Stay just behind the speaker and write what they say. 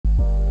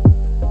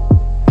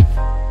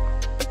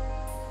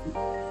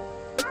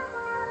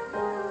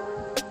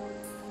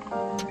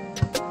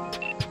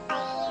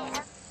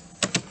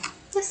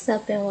What's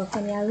up and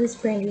welcome y'all, this is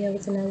Brandy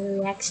with another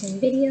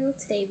reaction video.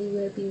 Today we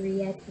will be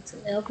reacting to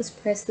Elvis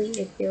Presley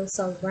It Feels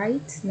So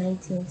Right,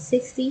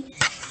 1960.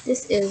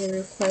 This is a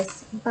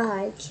request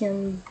by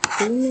Kim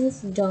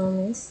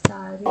Donis.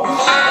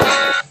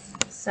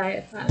 Sorry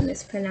if I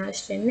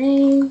mispronounced your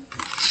name.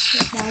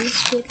 Now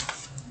let's get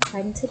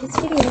right into this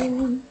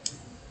video.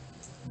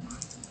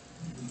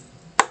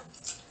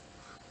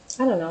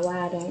 I don't know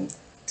why I don't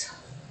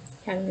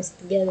have this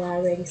together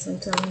already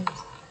sometimes.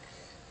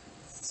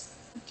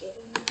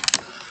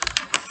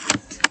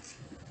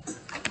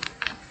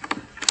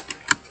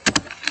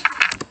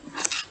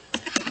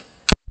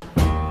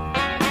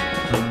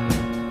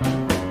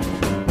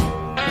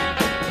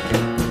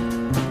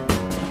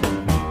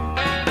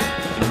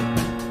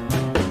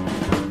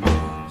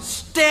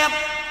 Step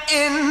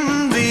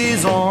in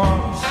these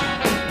arms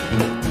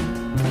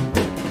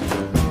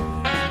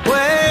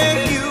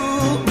where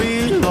you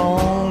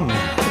belong.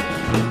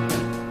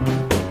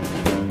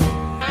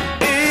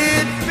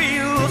 It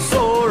feels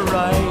so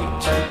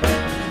right,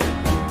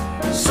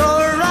 so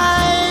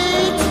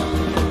right.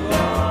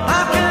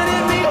 How can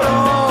it be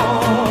wrong?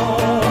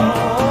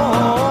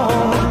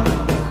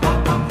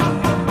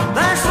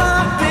 There's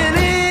something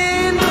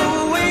in the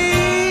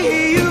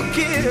way you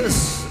kiss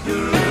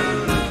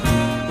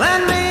that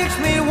makes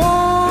me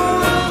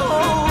wanna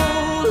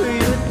hold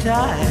you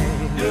tight.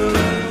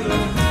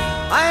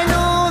 I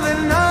know that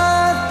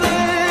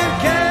nothing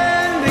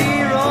can be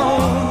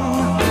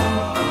wrong.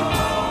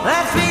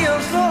 That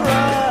feels so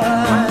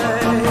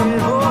right.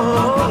 Oh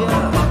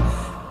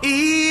yeah.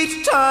 Each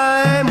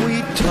time we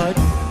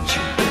touch,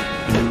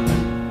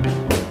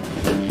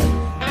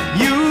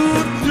 you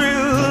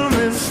thrill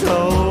me so.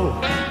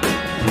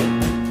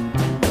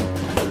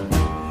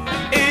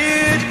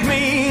 It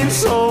means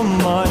so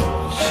much.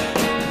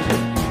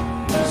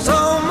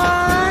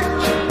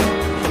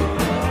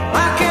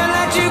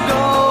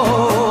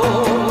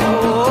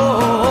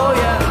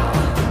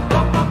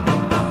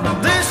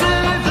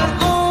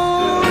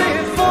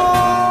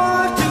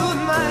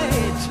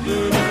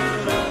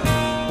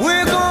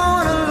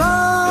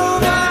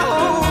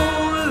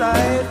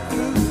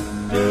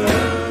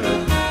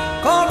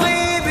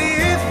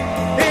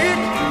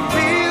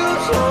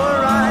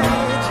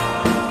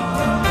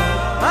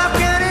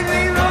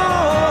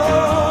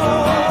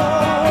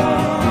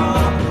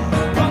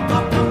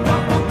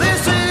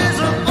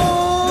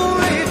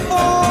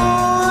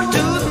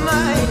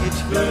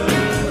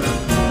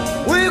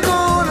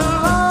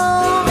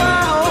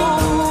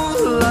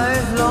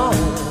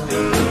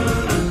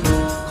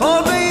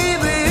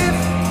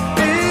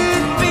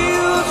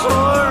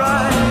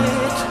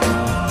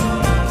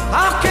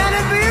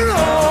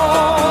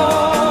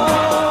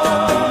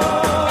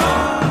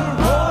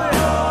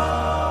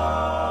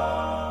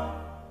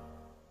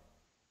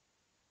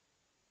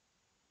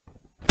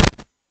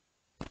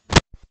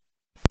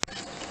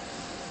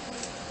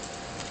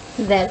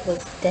 That was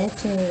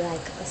definitely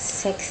like a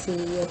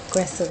sexy,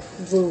 aggressive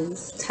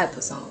blues type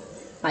of song.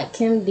 Like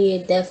Kim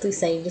did definitely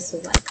say this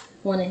was like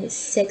one of his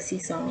sexy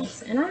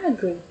songs, and I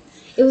agree.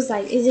 It was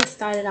like it just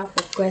started off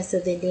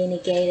aggressive and then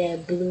it gave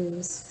that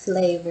blues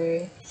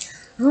flavor.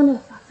 I don't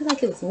know, I feel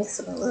like it was mixed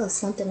with a little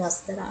something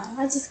else that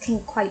I just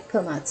can't quite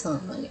put my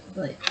tongue on it,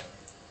 but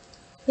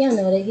y'all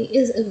know that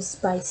it was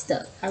spiced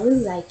up. I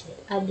really like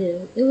it. I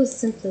do. It was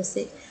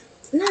simplistic.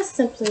 Not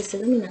simplistic,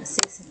 let me not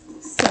say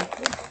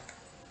simple.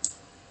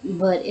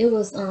 But it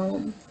was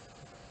another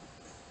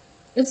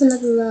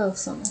love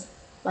song.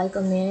 Like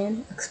a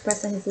man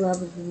expressing his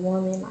love of a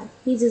woman. Like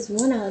he just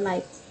wanna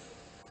like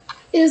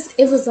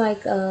it was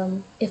like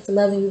if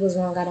loving you was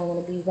wrong, I don't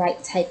wanna be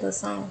right type of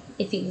song,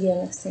 if you get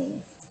what I'm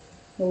saying.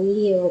 But we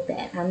here with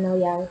that. I know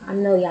y'all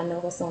know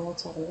what song I'm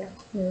talking about.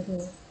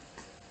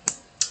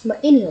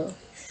 But anyway,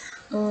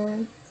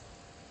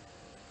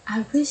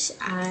 I wish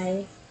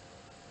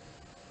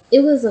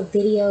it was a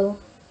video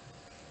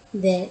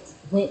that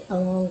went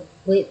along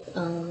with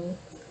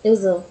it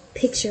was a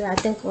picture I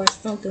think or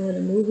something with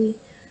a movie,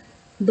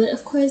 but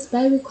of course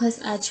by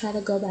request I try to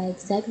go by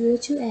exactly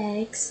what you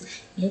asked,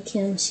 and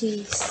Kim,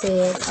 she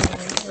said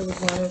it was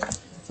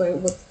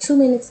one with 2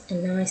 minutes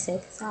and 9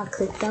 seconds, so I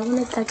clicked that one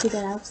exactly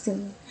that I've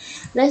seen.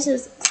 Let's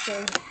just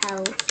say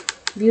how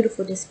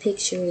beautiful this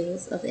picture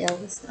is of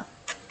Elvis though.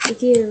 It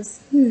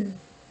gives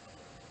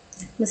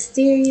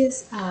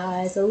mysterious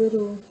eyes, a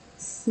little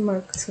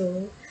smirk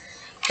to it.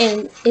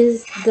 And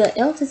the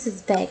Elvis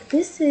is back.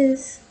 This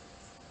is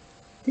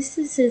his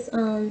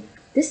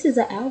this is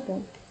an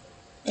album,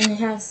 and it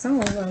has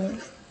songs on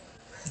it.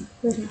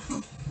 Where's my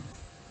phone?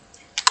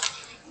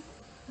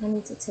 I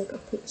need to take a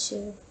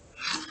picture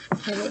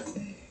of it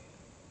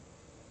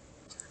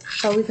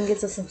so we can get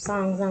to some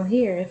songs on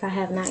here if I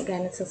have not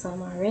gotten to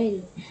some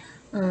already.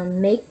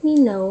 Make Me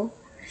Know,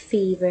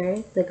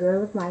 Fever, The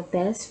Girl of My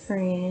Best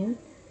Friend,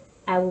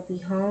 I Will Be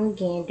Home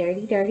Again,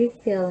 Dirty Dirty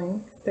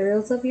Feeling,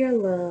 Thrills of Your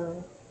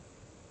Love.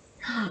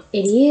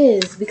 It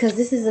is, because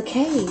this is a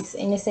case,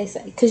 and it says,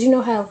 because you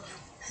know how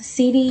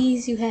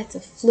CDs you had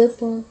to flip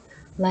them,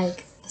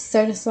 like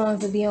certain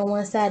songs would be on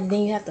one side and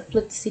then you have to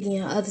flip the CD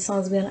and other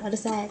songs would be on the other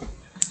side.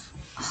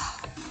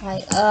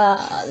 Like,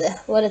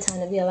 what a time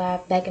to be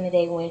alive back in the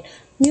day when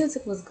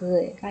music was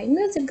good. Like,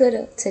 music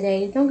good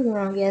today. Don't get me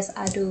wrong. Yes,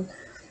 I do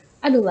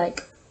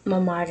like my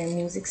modern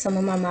music, some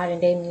of my modern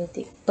day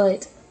music.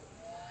 But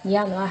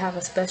y'all know I have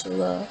a special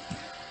love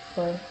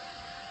for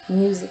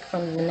music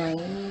from the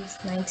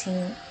 90s,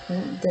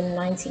 the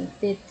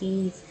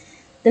 1950s,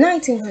 the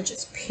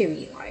 1900s.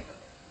 Period. Like,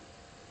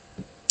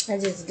 I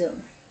just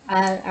do.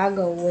 I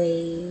go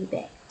way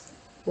back,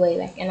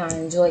 and I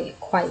enjoy it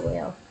quite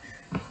well.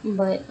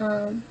 But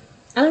I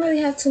don't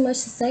really have too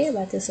much to say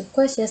about this. Of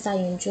course, yes, I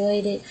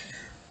enjoyed it.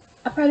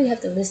 I probably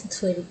have to listen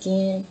to it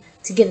again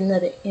to get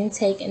another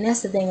intake, and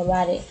that's the thing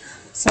about it.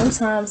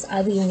 Sometimes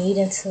I be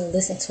needing to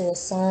listen to a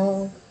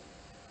song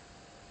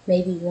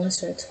maybe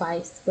once or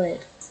twice,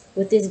 but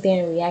with this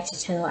being a reaction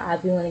channel, I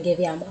be want to give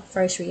y'all my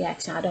first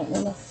reaction. I don't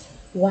want to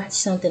watch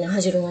something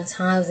 101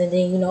 times and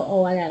then,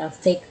 oh, I gotta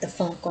fake the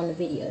funk on the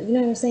video. You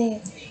know what I'm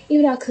saying?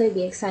 Even though I could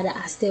be excited,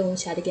 I still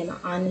want y'all to get my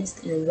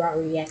honest and raw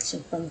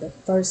reaction from the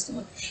first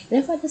one.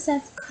 And if I just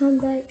have to come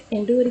back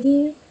and do it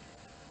again,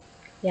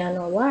 y'all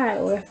know why.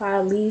 Or if I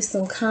leave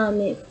some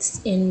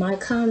comments in my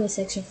comment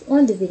section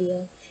on the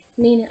video,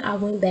 meaning I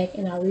went back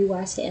and I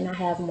rewatched it and I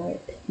have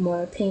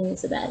more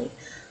opinions about it.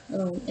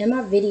 In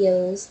my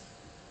videos,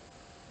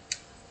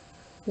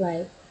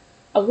 like,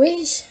 I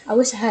wish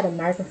I had a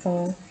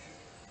microphone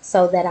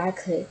so that I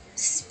could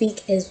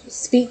speak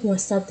when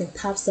something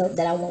pops up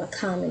that I want to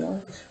comment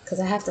on, because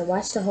I have to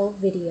watch the whole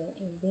video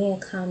and then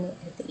comment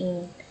at the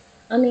end.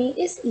 I mean,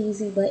 it's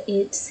easy, but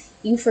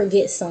you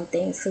forget some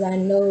things, because I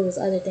know there was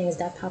other things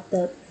that popped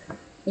up,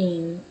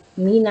 and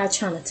me not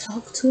trying to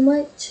talk too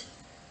much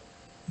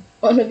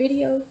on the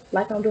video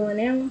like I'm doing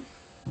now,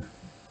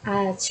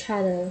 I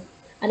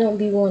don't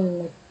be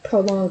wanting to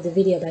prolong the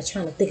video by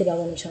trying to think about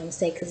what I'm trying to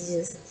say, because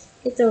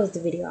it throws the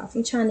video off.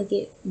 I'm trying to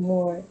get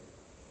more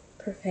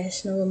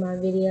professional with my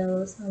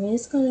videos. I mean,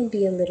 it's gonna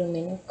be a little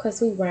minute. Of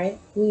course, we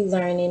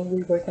learning,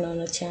 we working on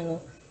the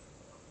channel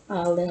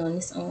all in on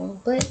its own.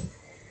 But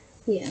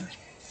yeah,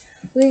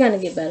 we're gonna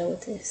get better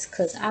with this,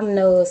 because I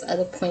know there's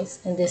other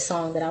points in this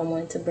song that I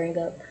wanted to bring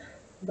up,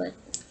 but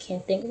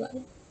can't think about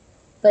it.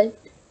 But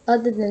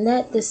other than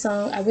that, this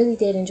song, I really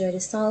did enjoy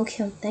this song.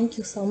 Kim, thank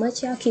you so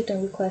much. Y'all keep the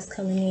requests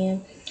coming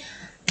in.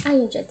 I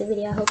enjoyed the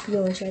video. I hope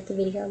you enjoyed the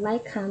video.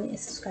 Like, comment, and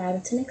subscribe.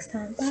 Until next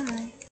time. Bye.